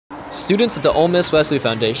Students at the Ole Miss Wesley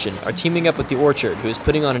Foundation are teaming up with The Orchard, who is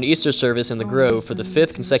putting on an Easter service in the Grove for the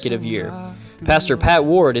 5th consecutive year. Pastor Pat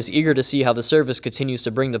Ward is eager to see how the service continues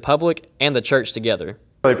to bring the public and the church together.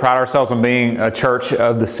 We really pride ourselves on being a church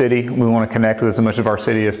of the city. We want to connect with as much of our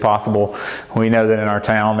city as possible. We know that in our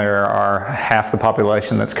town there are half the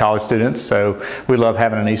population that's college students, so we love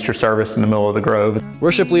having an Easter service in the middle of the Grove.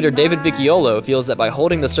 Worship leader David Vicchiolo feels that by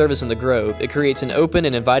holding the service in the Grove, it creates an open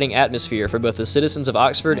and inviting atmosphere for both the citizens of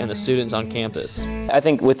Oxford and the students on campus. I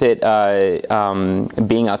think with it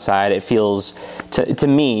being outside, it feels, to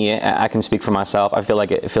me, I can speak for myself, I feel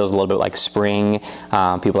like it feels a little bit like spring.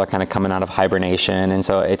 People are kind of coming out of hibernation, and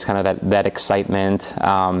so it's kind of that excitement.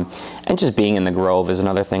 And just being in the Grove is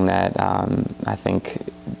another thing that I think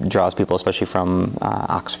draws people, especially from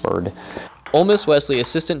Oxford. Ole Miss Wesley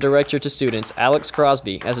Assistant Director to Students Alex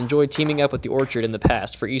Crosby has enjoyed teaming up with The Orchard in the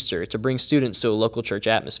past for Easter to bring students to a local church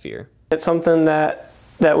atmosphere. It's something that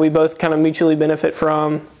we both kind of mutually benefit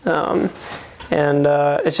from, and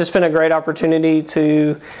it's just been a great opportunity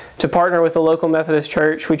to partner with the local Methodist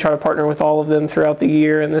church. We try to partner with all of them throughout the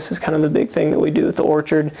year, and this is kind of the big thing that we do with The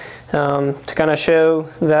Orchard, to kind of show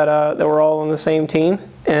that we're all on the same team,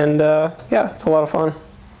 and yeah, it's a lot of fun.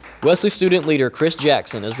 Wesley student leader Chris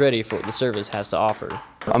Jackson is ready for what the service has to offer.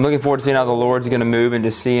 I'm looking forward to seeing how the Lord's going to move and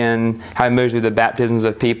just seeing how He moves with the baptisms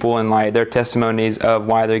of people and like their testimonies of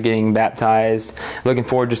why they're getting baptized. Looking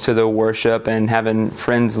forward just to the worship and having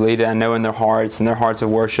friends lead it, I know, in their hearts and their hearts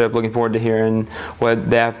of worship. Looking forward to hearing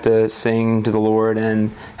what they have to sing to the Lord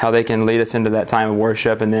and how they can lead us into that time of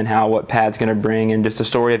worship, and then what Pat's going to bring, and just the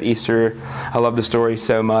story of Easter. I love the story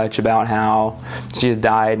so much about how Jesus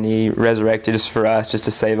died and He resurrected just for us, just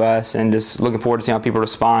to save us, and just looking forward to seeing how people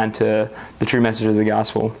respond to the true message of the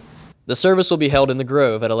gospel. The service will be held in the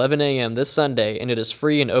Grove at 11 a.m. this Sunday, and it is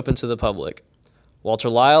free and open to the public. Walter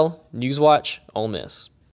Lyle, NewsWatch, Ole Miss.